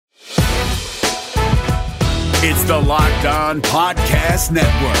It's the Locked On Podcast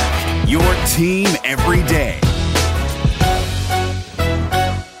Network, your team every day.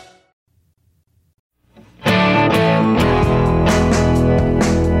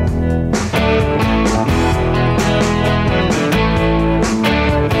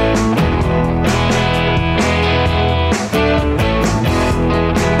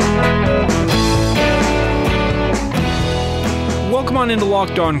 Welcome on into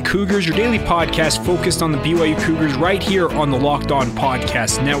Locked On Cougars, your daily podcast focused on the BYU Cougars right here on the Locked On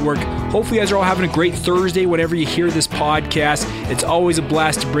Podcast Network. Hopefully you guys are all having a great Thursday whenever you hear this podcast. It's always a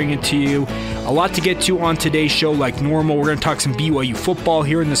blast to bring it to you. A lot to get to on today's show like normal. We're going to talk some BYU football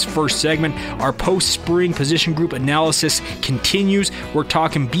here in this first segment. Our post-spring position group analysis continues. We're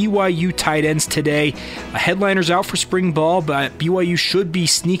talking BYU tight ends today. A headliner's out for spring ball, but BYU should be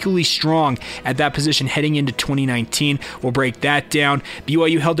sneakily strong at that position heading into 2019. We'll break that down.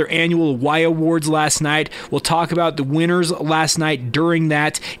 BYU held their annual Y Awards last night. We'll talk about the winners last night during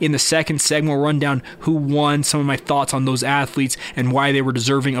that. In the second segment, we'll run down who won, some of my thoughts on those athletes, and why they were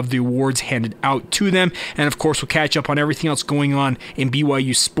deserving of the awards handed out to them. And of course, we'll catch up on everything else going on in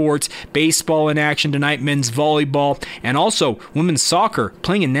BYU sports. Baseball in action tonight, men's volleyball, and also women's soccer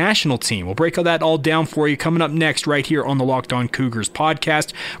playing a national team. We'll break all that all down for you coming up next right here on the Locked On Cougars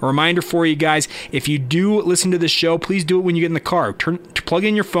podcast. A reminder for you guys, if you do listen to this show, please do it when you get in the car. Plug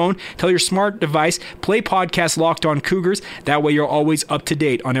in your phone, tell your smart device, play podcast Locked On Cougars. That way you're always up to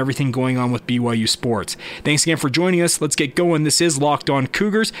date on everything going on with BYU sports. Thanks again for joining us. Let's get going. This is Locked On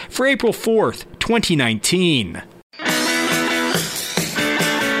Cougars for April 4th, 2019.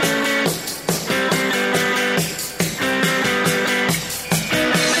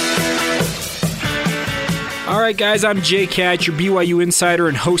 All right, guys, I'm Jay Katz, your BYU insider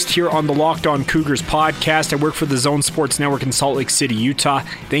and host here on the Locked On Cougars podcast. I work for the Zone Sports Network in Salt Lake City, Utah.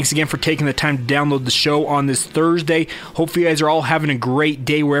 Thanks again for taking the time to download the show on this Thursday. Hopefully, you guys are all having a great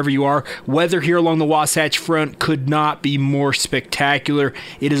day wherever you are. Weather here along the Wasatch Front could not be more spectacular.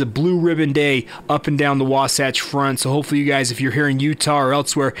 It is a blue ribbon day up and down the Wasatch Front. So hopefully, you guys, if you're here in Utah or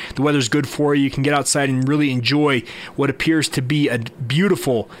elsewhere, the weather's good for you. You can get outside and really enjoy what appears to be a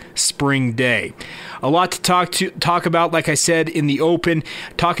beautiful spring day. A lot to talk about, like I said, in the open.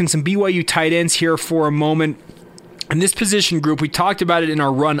 Talking some BYU tight ends here for a moment. In this position group, we talked about it in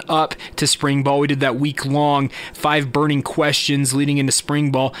our run up to spring ball. We did that week-long 5 burning questions leading into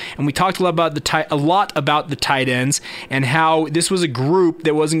spring ball, and we talked a lot about the tight ends and how this was a group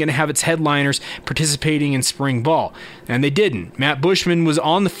that wasn't going to have its headliners participating in spring ball, and they didn't. Matt Bushman was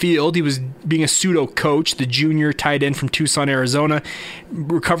on the field. He was being a pseudo coach, the junior tight end from Tucson, Arizona,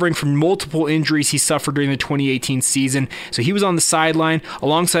 recovering from multiple injuries he suffered during the 2018 season. So he was on the sideline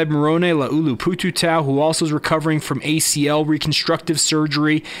alongside Morone Laulu-Pututau, who also is recovering from ACL reconstructive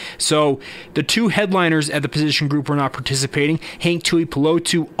surgery. So the 2 headliners at the position group were not participating. Hank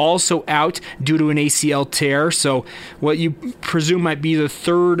Tuipulotu also out due to an ACL tear. So what you presume might be the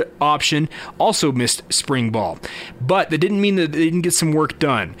third option also missed spring ball. But that didn't mean that they didn't get some work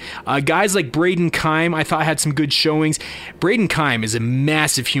done. Guys like Braden Keim, I thought had some good showings. Braden Keim is a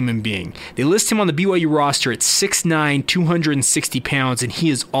massive human being. They list him on the BYU roster at 6'9", 260 pounds, and he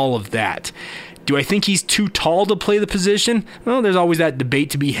is all of that. Do I think he's too tall to play the position? Well, there's always that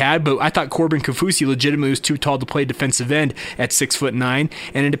debate to be had, but I thought Corbin Kaufusi legitimately was too tall to play defensive end at 6'9",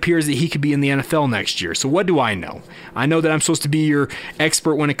 and it appears that he could be in the NFL next year. So what do I know? I know that I'm supposed to be your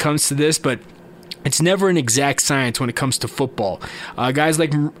expert when it comes to this, but it's never an exact science when it comes to football. Guys like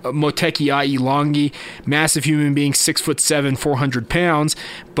Moteki Ailongi, massive human being, 6'7", 400 pounds,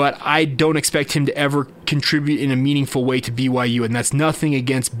 but I don't expect him to ever contribute in a meaningful way to BYU, and that's nothing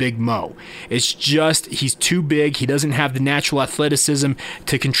against Big Mo. It's just he's too big. He doesn't have the natural athleticism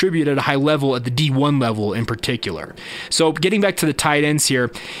to contribute at a high level, at the D1 level in particular. So getting back to the tight ends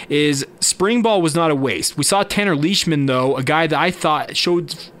here, is spring ball was not a waste. We saw Tanner Leishman, though, a guy that I thought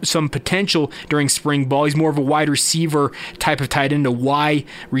showed some potential during spring ball. He's more of a wide receiver type of tight end, a Y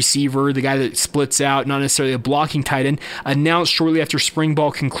receiver, the guy that splits out, not necessarily a blocking tight end. Announced shortly after spring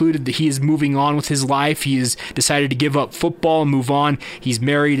ball concluded that he is moving on with his life. He has decided to give up football and move on. He's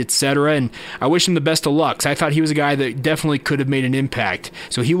married, etc. And I wish him the best of luck. I thought he was a guy that definitely could have made an impact.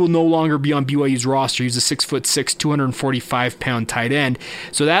 So he will no longer be on BYU's roster. He's a 6'6", 245-pound tight end.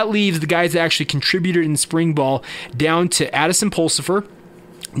 So that leaves the guys that actually contributed in spring ball down to Addison Pulsifer,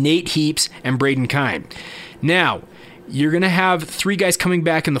 Nate Heaps, and Braden Keim. Now, You're going to have 3 guys coming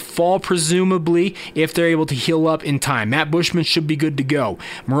back in the fall, presumably, if they're able to heal up in time. Matt Bushman should be good to go.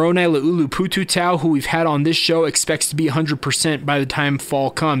 Moroni Laulu-Pututau, who we've had on this show, expects to be 100% by the time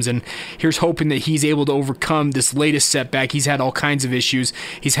fall comes, and here's hoping that he's able to overcome this latest setback. He's had all kinds of issues.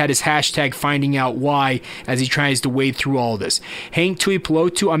 He's had his hashtag finding out why as he tries to wade through all this. Hank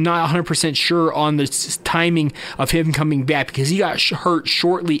Tuipulotu, I'm not 100% sure on the timing of him coming back because he got hurt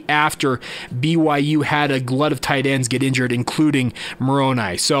shortly after BYU had a glut of tight ends get injured, including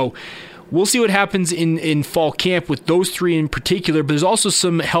Moroni. So we'll see what happens in fall camp with those 3 in particular, but there's also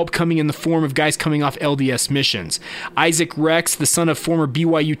some help coming in the form of guys coming off LDS missions. Isaac Rex, the son of former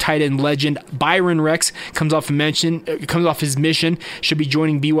BYU tight end legend Byron Rex, comes off his mission, should be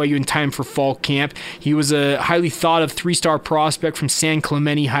joining BYU in time for fall camp. He was a highly thought of 3-star prospect from San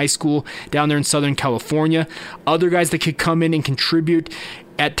Clemente High School down there in Southern California. Other guys that could come in and contribute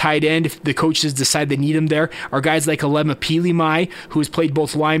at tight end, if the coaches decide they need him there, are guys like Alema Pilimai, who has played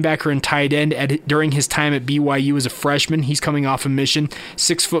both linebacker and tight end during his time at BYU as a freshman. He's coming off a mission.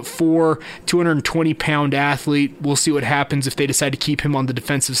 6'4", 220-pound athlete. We'll see what happens if they decide to keep him on the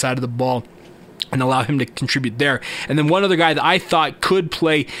defensive side of the ball and allow him to contribute there. And then one other guy that I thought could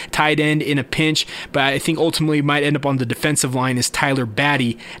play tight end in a pinch, but I think ultimately might end up on the defensive line, is Tyler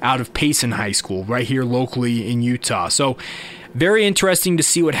Batty out of Payson High School, right here locally in Utah. So very interesting to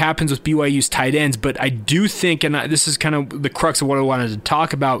see what happens with BYU's tight ends, but I do think, and this is kind of the crux of what I wanted to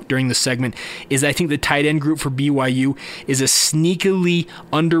talk about during the segment, is I think the tight end group for BYU is a sneakily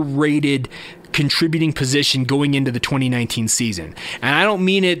underrated contributing position going into the 2019 season. And I don't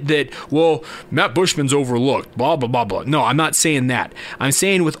mean it that, well, Matt Bushman's overlooked, blah, blah, blah, blah. No, I'm not saying that. I'm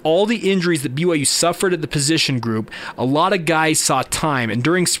saying with all the injuries that BYU suffered at the position group, a lot of guys saw time. And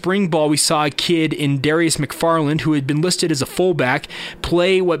during spring ball, we saw a kid in Darius McFarland, who had been listed as a fullback,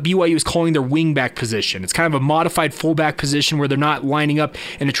 play what BYU is calling their wingback position. It's kind of a modified fullback position where they're not lining up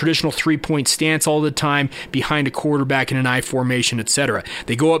in a traditional 3-point stance all the time behind a quarterback in an I formation, etc.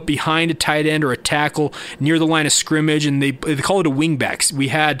 They go up behind a tight end or a tackle near the line of scrimmage, and they call it a wingback. We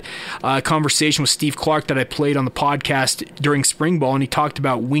had a conversation with Steve Clark that I played on the podcast during spring ball, and he talked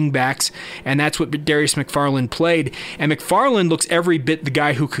about wingbacks, and that's what Darius McFarland played. And McFarland looks every bit the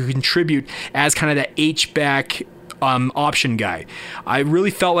guy who could contribute as kind of that H-back option guy. I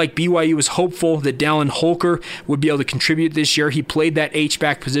really felt like BYU was hopeful that Dallin Holker would be able to contribute this year. He played that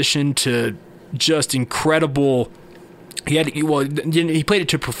H-back position to just incredible. He played it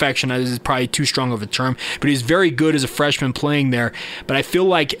to perfection. That is probably too strong of a term, but he's very good as a freshman playing there. But I feel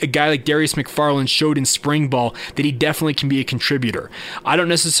like a guy like Darius McFarland showed in spring ball that he definitely can be a contributor. I don't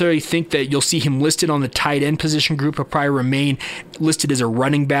necessarily think that you'll see him listed on the tight end position group. He'll probably remain listed as a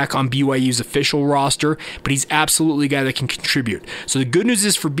running back on BYU's official roster, but he's absolutely a guy that can contribute. So the good news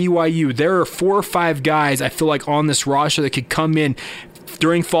is for BYU, there are 4 or 5 guys I feel like on this roster that could come in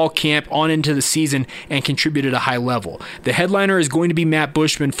during fall camp on into the season and contribute at a high level. The headliner is going to be Matt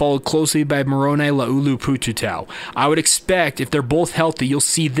Bushman, followed closely by Moroni Laulu-Pututau. I would expect, if they're both healthy, you'll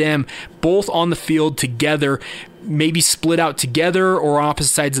see them both on the field together, maybe split out together or opposite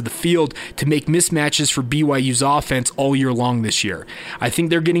sides of the field to make mismatches for BYU's offense all year long this year. I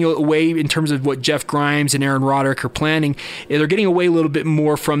think they're getting away in terms of what Jeff Grimes and Aaron Roderick are planning. They're getting away a little bit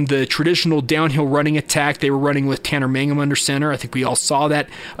more from the traditional downhill running attack they were running with Tanner Mangum under center. I think we all saw that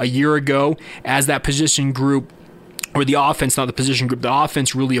a year ago as that position group, or the offense, not the position group, the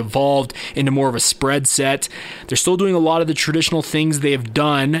offense really evolved into more of a spread set. They're still doing a lot of the traditional things they have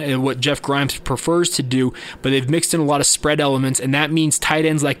done, and what Jeff Grimes prefers to do, but they've mixed in a lot of spread elements, and that means tight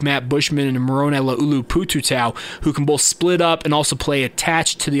ends like Matt Bushman and Moroni Laulu-Pututau, who can both split up and also play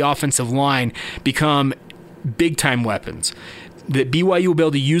attached to the offensive line, become big-time weapons. That BYU will be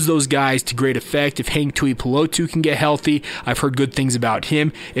able to use those guys to great effect. If Hank Tuipulotu can get healthy, I've heard good things about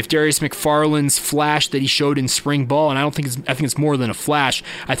him. If Darius McFarland's flash that he showed in spring ball, and I think it's more than a flash,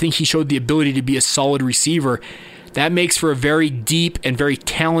 I think he showed the ability to be a solid receiver. That makes for a very deep and very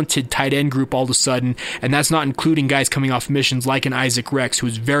talented tight end group all of a sudden, and that's not including guys coming off missions like an Isaac Rex, who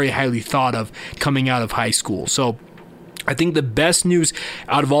is very highly thought of coming out of high school. So I think the best news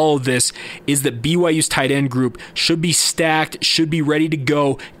out of all of this is that BYU's tight end group should be stacked, should be ready to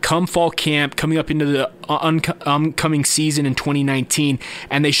go come fall camp, coming up into the oncoming season in 2019,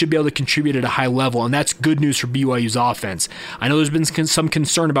 and they should be able to contribute at a high level, and that's good news for BYU's offense. I know there's been some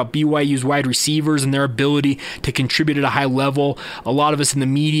concern about BYU's wide receivers and their ability to contribute at a high level. A lot of us in the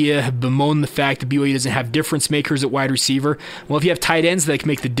media have bemoaned the fact that BYU doesn't have difference makers at wide receiver. Well, if you have tight ends that can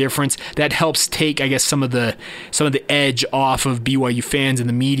make the difference, that helps take, I guess, some of the edge edge off of BYU fans and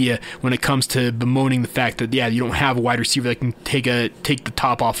the media when it comes to bemoaning the fact that, you don't have a wide receiver that can take the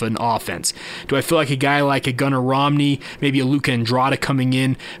top off an offense. Do I feel like a guy like a Gunnar Romney, maybe a Luca Andrada coming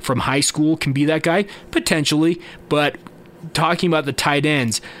in from high school can be that guy? Potentially, but talking about the tight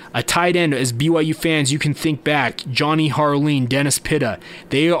ends, a tight end, as BYU fans, you can think back, Johnny Harline, Dennis Pitta,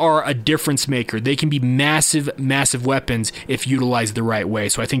 they are a difference maker. They can be massive, massive weapons if utilized the right way.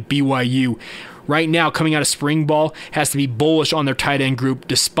 So I think BYU, right now, coming out of spring ball, has to be bullish on their tight end group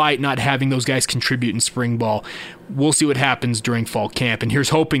despite not having those guys contribute in spring ball. We'll see what happens during fall camp. And here's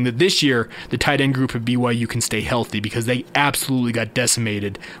hoping that this year, the tight end group of BYU can stay healthy because they absolutely got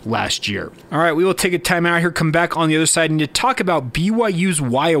decimated last year. All right, we will take a time out here, come back on the other side, and to talk about BYU's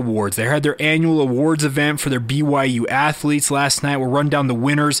Y Awards. They had their annual awards event for their BYU athletes last night. We'll run down the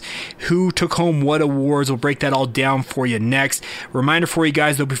winners, who took home what awards. We'll break that all down for you next. Reminder for you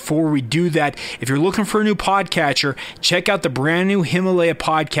guys, though, before we do that, if you're looking for a new podcatcher, check out the brand new Himalaya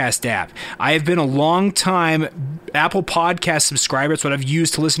podcast app. I have been a long time Apple Podcast subscriber. That's what I've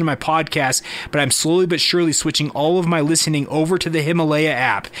used to listen to my podcast, but I'm slowly but surely switching all of my listening over to the Himalaya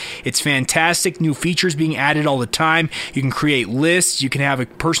app. It's fantastic. New features being added all the time. You can create lists. You can have a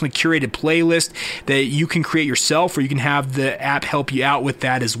personally curated playlist that you can create yourself, or you can have the app help you out with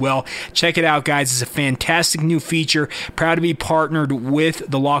that as well. Check it out, guys. It's a fantastic new feature. Proud to be partnered with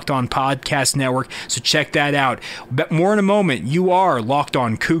the Locked On Podcast Network, so check that out. But more in a moment. You are Locked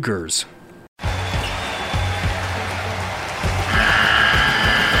On Cougars.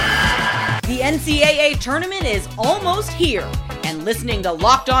 The NCAA tournament is almost here, and listening to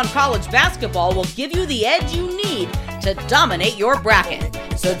Locked On College Basketball will give you the edge you need to dominate your bracket.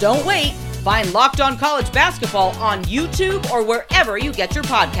 So don't wait. Find Locked On College Basketball on YouTube or wherever you get your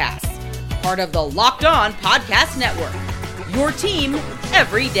podcasts. Part of the Locked On Podcast Network. Your team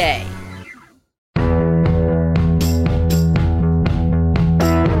every day.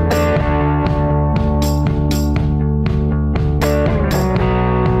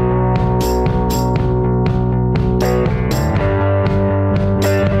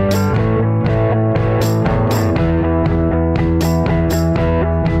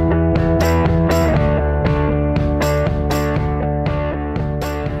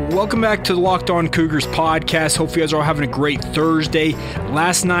 Welcome back to the Locked On Cougars podcast. Hope you guys are all having a great Thursday.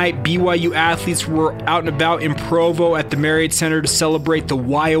 Last night, BYU athletes were out and about in Provo at the Marriott Center to celebrate the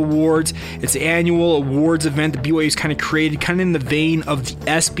Y Awards. It's the annual awards event that BYU's kind of created, kind of in the vein of the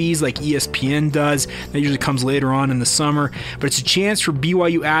ESPYs like ESPN does. That usually comes later on in the summer. But it's a chance for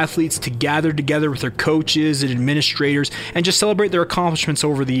BYU athletes to gather together with their coaches and administrators and just celebrate their accomplishments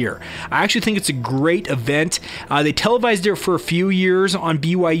over the year. I actually think it's a great event. They televised it for a few years on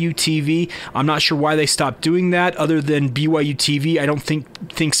BYU TV. I'm not sure why they stopped doing that other than BYU TV. I don't think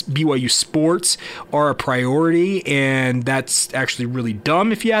thinks BYU sports are a priority, and that's actually really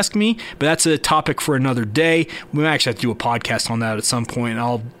dumb if you ask me, but that's a topic for another day. We might actually have to do a podcast on that at some point, and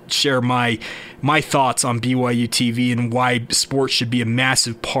I'll share my thoughts on BYU TV and why sports should be a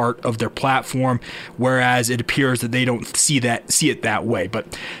massive part of their platform, whereas it appears that they don't see it that way.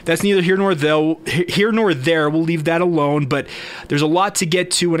 But that's neither here nor there. We'll leave that alone. But there's a lot to get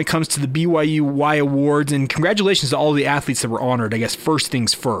to when it comes to the BYU Y Awards, and congratulations to all the athletes that were honored. I guess first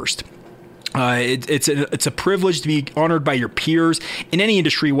things first. It's a privilege to be honored by your peers in any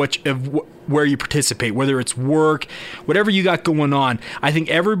industry where you participate, whether it's work, whatever you got going on. I think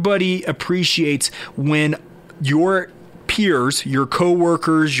everybody appreciates when your peers, your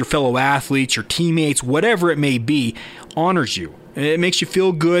coworkers, your fellow athletes, your teammates, whatever it may be, honors you. It makes you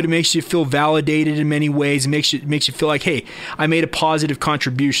feel good. It makes you feel validated in many ways. It makes you feel like, hey, I made a positive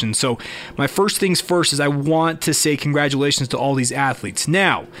contribution. So my first things first is I want to say congratulations to all these athletes.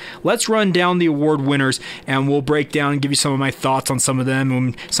 Now, let's run down the award winners, and we'll break down and give you some of my thoughts on some of them.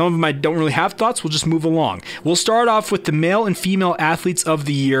 And some of them I don't really have thoughts. We'll just move along. We'll start off with the male and female athletes of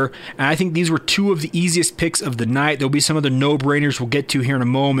the year, and I think these were two of the easiest picks of the night. There'll be some of the no-brainers we'll get to here in a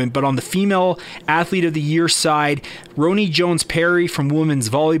moment, but on the female athlete of the year side, Roni Jones-Perry from women's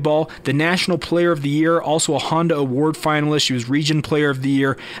volleyball, the National Player of the Year, also a Honda Award finalist. She was Region Player of the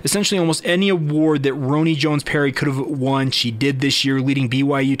Year. Essentially, almost any award that Roni Jones-Perry could have won, she did this year, leading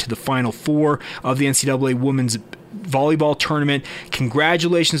BYU to the Final Four of the NCAA Women's Volleyball Tournament.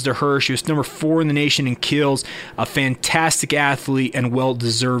 Congratulations to her. She was number 4 in the nation in kills, a fantastic athlete and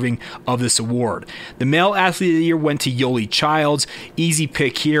well-deserving of this award. The male athlete of the year went to Yoli Childs. Easy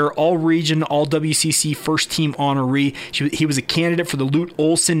pick here. All-region, all-WCC first-team honoree. He was a candidate for the Lute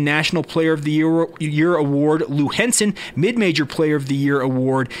Olson National Player of the Year Award, Lou Henson Mid-Major Player of the Year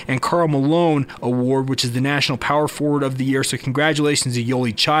Award, and Carl Malone Award, which is the National Power Forward of the Year. So congratulations to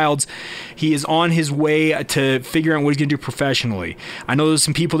Yoli Childs. He is on his way to figure figuring out what he's going to do professionally. I know there's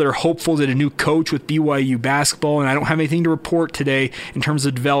some people that are hopeful that a new coach with BYU basketball, and I don't have anything to report today in terms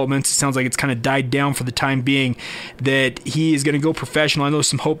of developments. It sounds like it's kind of died down for the time being, that he is going to go professional. I know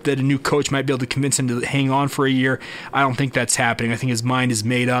some hope that a new coach might be able to convince him to hang on for a year. I don't think that's happening. I think his mind is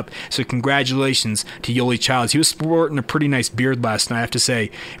made up. So congratulations to Yoli Childs. He was sporting a pretty nice beard last night, I have to say.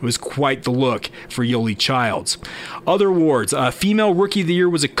 It was quite the look for Yoli Childs. Other awards. Female Rookie of the Year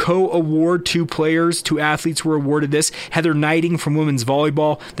was a co-award. Two athletes were awarded this. Heather Knighting from women's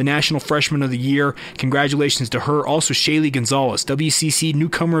volleyball, the National Freshman of the Year. Congratulations to her. Also, Shaylee Gonzalez, WCC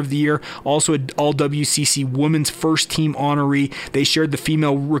Newcomer of the Year, also an All-WCC Women's First Team honoree. They shared the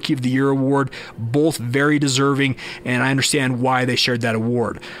Female Rookie of the Year award. Both very deserving, and I understand why they shared that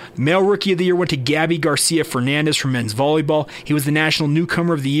award. Male Rookie of the Year went to Gabby Garcia Fernandez from men's volleyball. He was the National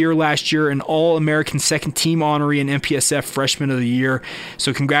Newcomer of the Year last year, an All-American Second Team honoree and MPSF Freshman of the Year.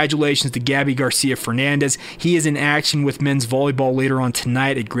 So congratulations to Gabby Garcia Fernandez. He is in action with men's volleyball later on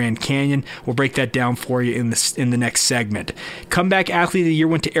tonight at Grand Canyon. We'll break that down for you in the next segment. Comeback Athlete of the Year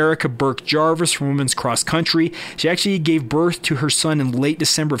went to Erica Burke-Jarvis from women's cross country. She actually gave birth to her son in late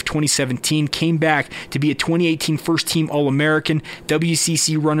December of 2017, came back to be a 2018 First Team All-American,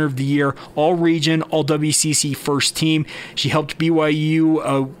 WCC Runner of the Year, All-Region, All-WCC First Team. She helped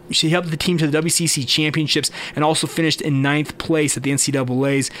BYU, she helped the team to the WCC Championships and also finished in 9th place at the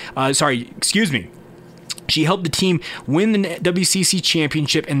NCAA's, She helped the team win the WCC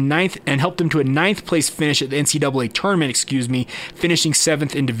championship and helped them to a 9th place finish at the NCAA tournament, finishing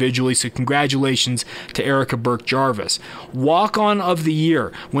 7th individually. So congratulations to Erica Burke-Jarvis. Walk-on of the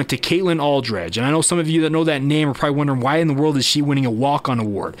year went to Caitlin Aldridge. And I know some of you that know that name are probably wondering, why in the world is she winning a walk-on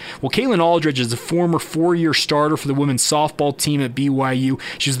award? Well, Caitlin Aldridge is a former 4-year starter for the women's softball team at BYU.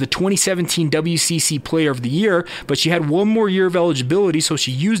 She was the 2017 WCC Player of the Year, but she had one more year of eligibility, so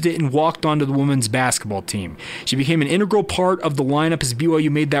she used it and walked on to the women's basketball team. She became an integral part of the lineup as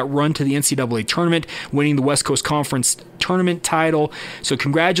BYU made that run to the NCAA tournament, winning the West Coast Conference tournament title. So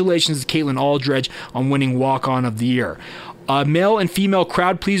congratulations to Caitlin Aldridge on winning Walk-On of the Year. Male and female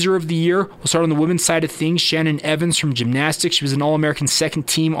crowd pleaser of the year. We'll start on the women's side of things. Shannon Evans from gymnastics. She was an All-American Second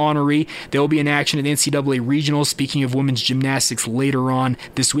Team honoree. They will be in action at the NCAA Regionals. Speaking of women's gymnastics later on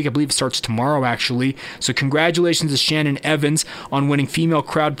this week, I believe it starts tomorrow actually. So congratulations to Shannon Evans on winning female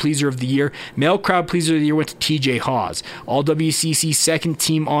crowd pleaser of the year. Male crowd pleaser of the year went to TJ Hawes. All WCC Second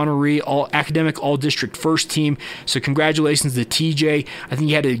Team honoree, all academic, all district First Team. So congratulations to TJ. I think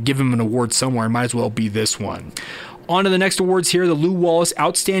you had to give him an award somewhere. It might as well be this one. On to the next awards here. The Lou Wallace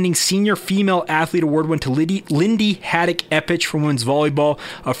Outstanding Senior Female Athlete Award went to Lindy Haddock-Epich from women's volleyball,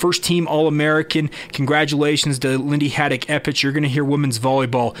 a First Team All-American. Congratulations to Lindy Haddock-Epich. You're going to hear women's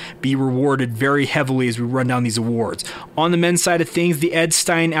volleyball be rewarded very heavily as we run down these awards. On the men's side of things, the Ed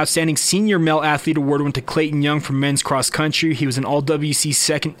Stein Outstanding Senior Male Athlete Award went to Clayton Young from men's cross country. He was an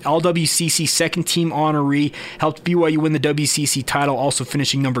All-WCC Second Team honoree, helped BYU win the WCC title, also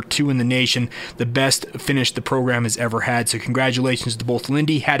finishing number 2 in the nation, the best finish the program has ever had. So congratulations to both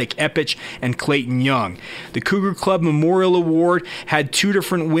Lindy Haddock-Epich and Clayton Young. The Cougar Club Memorial Award had 2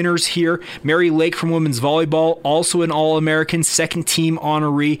 different winners here. Mary Lake from women's volleyball, also an All-American Second Team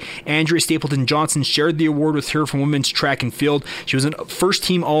honoree. Andrea Stapleton Johnson shared the award with her from women's track and field. She was a First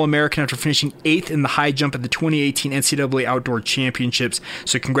Team All-American after finishing 8th in the high jump at the 2018 NCAA Outdoor Championships.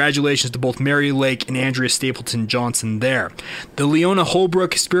 So congratulations to both Mary Lake and Andrea Stapleton Johnson there. The Leona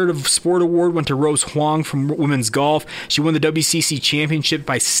Holbrook Spirit of Sport Award went to Rose Huang from women's golf. She won the WCC championship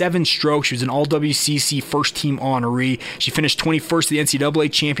by 7 strokes. She was an All-WCC First Team honoree. She finished 21st at the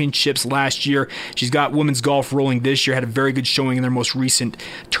NCAA championships last year. She's got women's golf rolling this year, had a very good showing in their most recent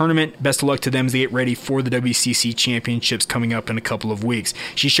tournament. Best of luck to them as they get ready for the WCC championships coming up in a couple of weeks.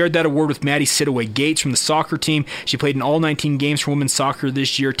 She shared that award with Maddie Sidaway Gates from the soccer team. She played in all 19 games for women's soccer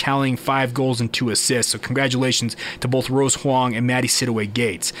this year, tallying 5 goals and 2 assists. So congratulations to both Rose Huang and Maddie Sidaway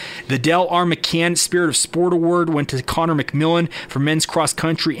Gates. The Dell R. McCann Spirit of Sport Award went to Connor McMillan for men's cross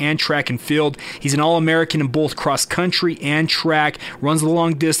country and track and field. He's an All-American in both cross country and track, runs the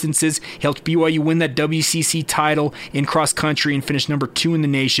long distances. He helped BYU win that WCC title in cross country and finished number 2 in the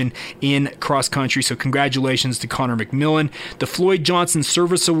nation in cross country. So congratulations to Connor McMillan. The Floyd Johnson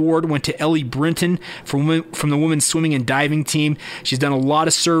Service Award went to Ellie Brinton from the women's swimming and diving team. She's done a lot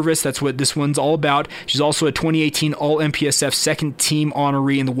of service. That's what this one's all about. She's also a 2018 All-MPSF Second Team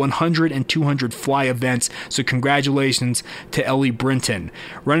honoree in the 100 and 200 fly events. So congratulations to Ellie Brinton.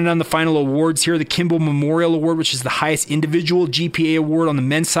 Running on the final awards here, the Kimball Memorial Award, which is the highest individual GPA award on the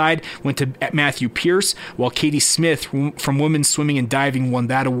men's side, went to Matthew Pierce, while Katie Smith from women's swimming and diving won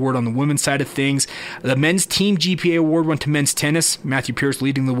that that award on the women's side of things. The men's team GPA award went to men's tennis. Matthew Pierce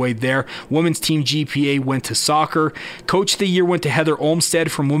leading the way there. Women's team GPA went to soccer. Coach of the year went to Heather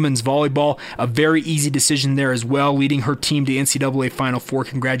Olmstead from women's volleyball. A very easy decision there as well, leading her team to NCAA Final Four.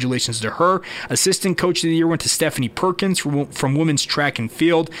 Congratulations to her. Assistant coach of the year went to Stephanie Perkins from women's track and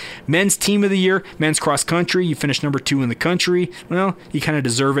field. Men's team of the year, men's cross country. You finished number 2 in the country. Well, you kind of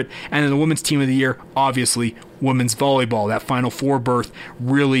deserve it. And then the women's team of the year, obviously, women's volleyball. That Final Four berth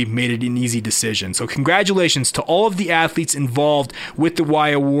really made it an easy decision. So congratulations to all of the athletes involved with the Y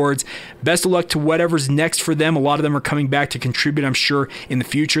Awards. Best of luck to whatever's next for them. A lot of them are coming back to contribute, I'm sure, in the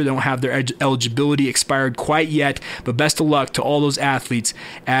future. They don't have their eligibility expired quite yet, but best of luck to all those athletes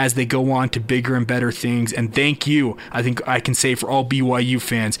as they go on to bigger and better things. And thank you, I think I can say, for all BYU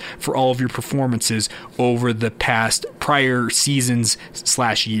fans, for all of your performances over the past prior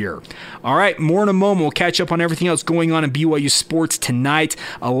seasons/year. All right, more in a moment. We'll catch up on everything else going on in BYU sports tonight.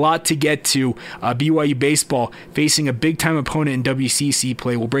 A lot to get to. BYU baseball facing a big-time opponent in WCC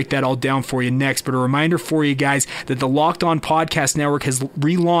play. We'll break that all down for you next, but a reminder for you guys that the Locked On Podcast Network has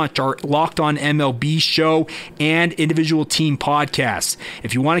relaunched our Locked On MLB show and individual team podcasts.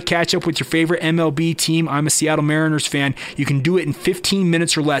 If you want to catch up with your favorite MLB team, I'm a Seattle Mariners fan, you can do it in 15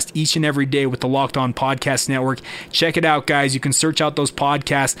 minutes or less each and every day with the Locked On Podcast Network. Check it out, guys. You can search out those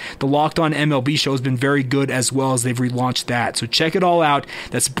podcasts. The Locked On MLB show has been very good as well as they've relaunched that. So check it all out.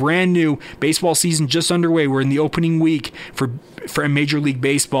 That's brand new. Baseball season just underway. We're in the opening week for Major League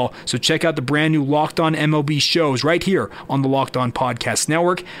Baseball. So check out the brand new Locked On MLB shows right here on the Locked On Podcast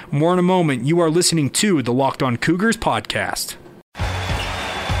Network. More in a moment. You are listening to the Locked On Cougars podcast.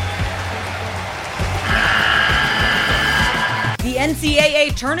 The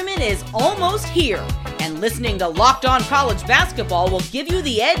NCAA tournament is almost here, and listening to Locked On College Basketball will give you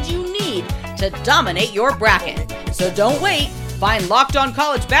the edge you need to dominate your bracket. So don't wait. Find Locked On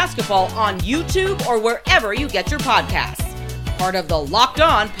College Basketball on YouTube or wherever you get your podcasts. Part of the Locked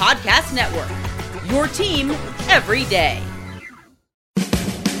On Podcast Network. Your team every day.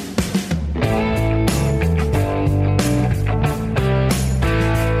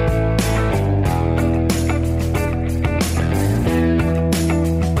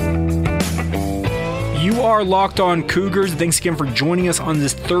 You are Locked On Cougars. Thanks again for joining us on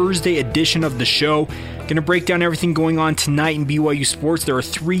this Thursday edition of the show. Going to break down everything going on tonight in BYU sports. There are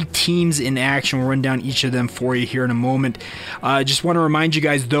 3 teams in action. We'll run down each of them for you here in a moment. Just want to remind you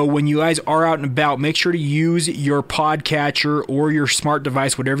guys, though, when you guys are out and about, make sure to use your podcatcher or your smart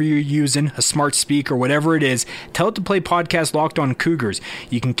device, whatever you're using, a smart speaker, whatever it is. Tell it to play podcast Locked On Cougars.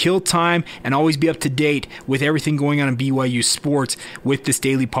 You can kill time and always be up to date with everything going on in BYU sports with this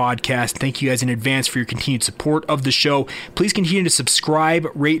daily podcast. Thank you guys in advance for your continued support of the show. Please continue to subscribe,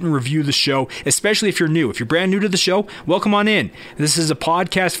 rate, and review the show, especially if you're new. If you're brand new to the show, welcome on in. This is a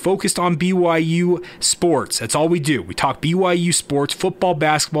podcast focused on BYU sports. That's all we do. We talk BYU sports, football,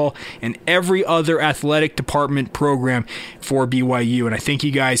 basketball, and every other athletic department program for BYU. And I thank you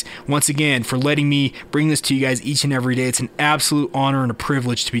guys once again for letting me bring this to you guys each and every day. It's an absolute honor and a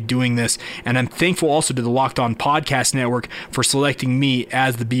privilege to be doing this. And I'm thankful also to the Locked On Podcast Network for selecting me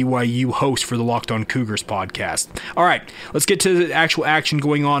as the BYU host for the Locked On Cougars podcast. All right, let's get to the actual action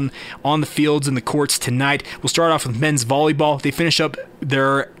going on the fields and the courts tonight. We'll start off with men's volleyball. They finish up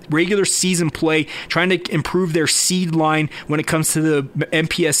their regular season play, trying to improve their seed line when it comes to the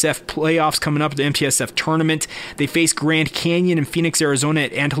MPSF playoffs coming up, the MPSF tournament. They face Grand Canyon in Phoenix, Arizona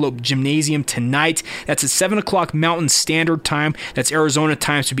at Antelope Gymnasium tonight. That's at 7 o'clock Mountain Standard Time. That's Arizona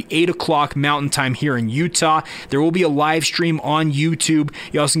time, so it'll be 8 o'clock Mountain Time here in Utah. There will be a live stream on YouTube.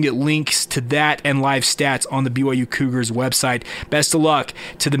 You also can get links to that and live stats on the BYU Cougars website. Best of luck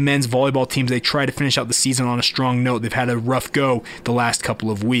to the men's volleyball teams. They try to finish out the season on a strong note. They've had a rough go the last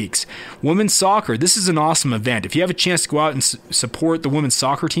couple of weeks. Women's soccer, this is an awesome event. If you have a chance to go out and support the women's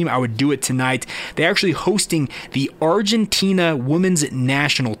soccer team, I would do it tonight. They're actually hosting the Argentina women's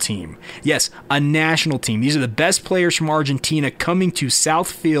national team. Yes, a national team. These are the best players from Argentina coming to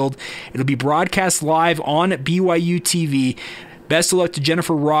Southfield. It'll be broadcast live on BYU TV. Best of luck to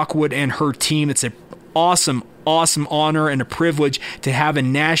Jennifer Rockwood and her team. It's an awesome honor and a privilege to have a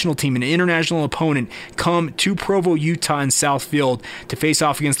national team, an international opponent, come to Provo, Utah and Southfield to face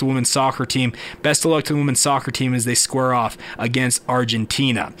off against the women's soccer team. Best of luck to the women's soccer team as they square off against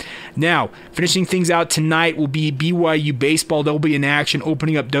Argentina. Now, finishing things out tonight will be BYU baseball. They'll be in action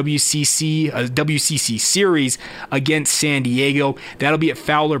opening up WCC series against San Diego. That'll be at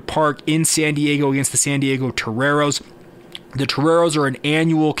Fowler Park in San Diego against the San Diego Toreros. The Toreros are an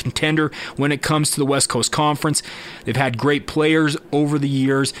annual contender when it comes to the West Coast Conference. They've had great players over the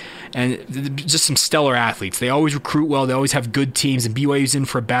years and just some stellar athletes. They always recruit well. They always have good teams, and BYU's in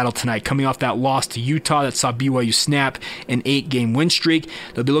for a battle tonight. Coming off that loss to Utah that saw BYU snap an 8-game win streak,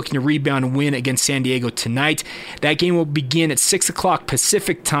 they'll be looking to rebound and win against San Diego tonight. That game will begin at 6 o'clock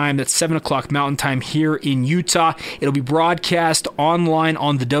Pacific time. That's 7 o'clock Mountain time here in Utah. It'll be broadcast online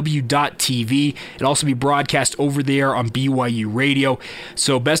on the W.TV. It'll also be broadcast over there on BYU Radio.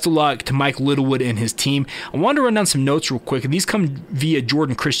 So best of luck to Mike Littlewood and his team. I want to run down some notes real quick, and these come via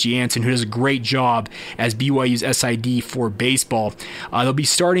Jordan Christiansen, who does a great job as BYU's SID for baseball. They'll be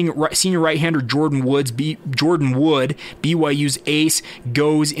starting senior right-hander Jordan Wood, BYU's ace,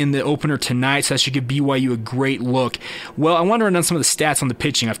 goes in the opener tonight, so that should give BYU a great look. Well, I want to run down some of the stats on the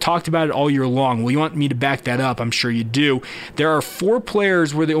pitching. I've talked about it all year long. Well, you want me to back that up? I'm sure you do. There are 4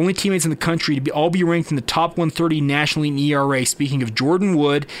 players who are the only teammates in the country to all be ranked in the top 130 nationally in ERA. Speaking of Jordan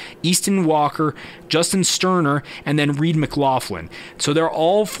Wood, Easton Walker, Justin Sterner, and then Reed McLaughlin. So they're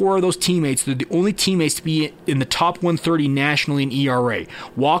all 4 of those teammates. They're the only teammates to be in the top 130 nationally in ERA.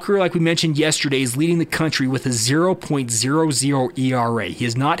 Walker, like we mentioned yesterday, is leading the country with a 0.00 ERA. He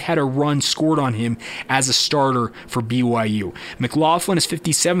has not had a run scored on him as a starter for BYU. McLaughlin is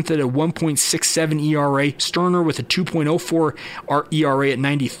 57th at a 1.67 ERA. Sterner with a 2.04 ERA at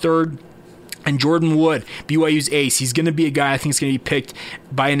 93rd. And Jordan Wood, BYU's ace, he's going to be a guy I think is going to be picked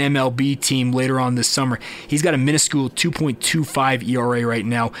by an MLB team later on this summer. He's got a minuscule 2.25 ERA right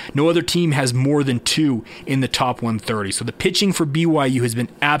now. No other team has more than 2 in the top 130. So the pitching for BYU has been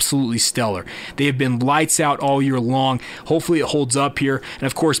absolutely stellar. They have been lights out all year long. Hopefully it holds up here. And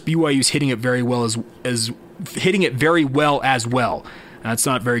of course, BYU's hitting it very well as well. That's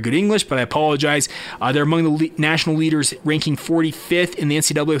not very good English, but I apologize. They're among the national leaders, ranking 45th in the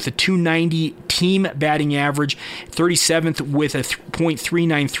NCAA with a .290 team batting average, 37th with a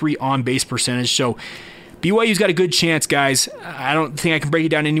 .393 on-base percentage. So BYU's got a good chance, guys. I don't think I can break it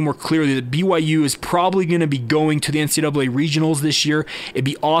down any more clearly that BYU is probably going to be going to the NCAA regionals this year. It'd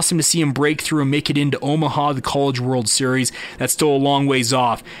be awesome to see them break through and make it into Omaha, the College World Series. That's still a long ways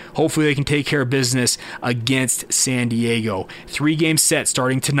off. Hopefully they can take care of business against San Diego. 3-game set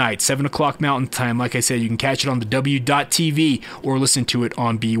starting tonight, 7 o'clock Mountain Time. Like I said, you can catch it on the W.TV or listen to it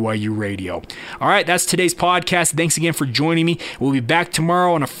on BYU Radio. All right, that's today's podcast. Thanks again for joining me. We'll be back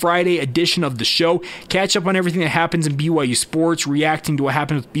tomorrow on a Friday edition of the show. Catch up on everything that happens in BYU sports, reacting to what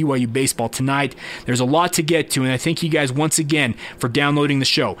happened with BYU baseball tonight. There's a lot to get to, and I thank you guys once again for downloading the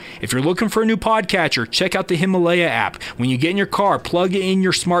show. If you're looking for a new podcatcher, check out the Himalaya app. When you get in your car, plug it in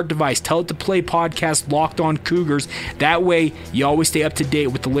your smart device. Tell it to play podcast Locked On Cougars. That way, you always stay up to date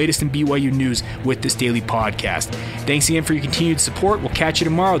with the latest in BYU news with this daily podcast. Thanks again for your continued support. We'll catch you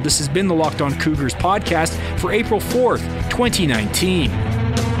tomorrow. This has been the Locked On Cougars podcast for April 4th, 2019.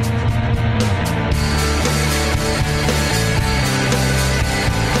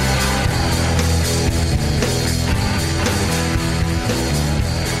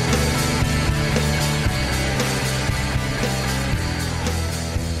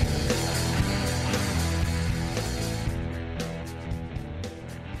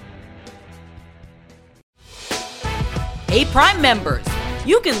 Hey, Prime members,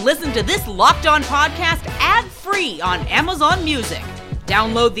 you can listen to this Locked On podcast ad-free on Amazon Music.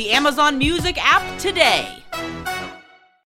 Download the Amazon Music app today.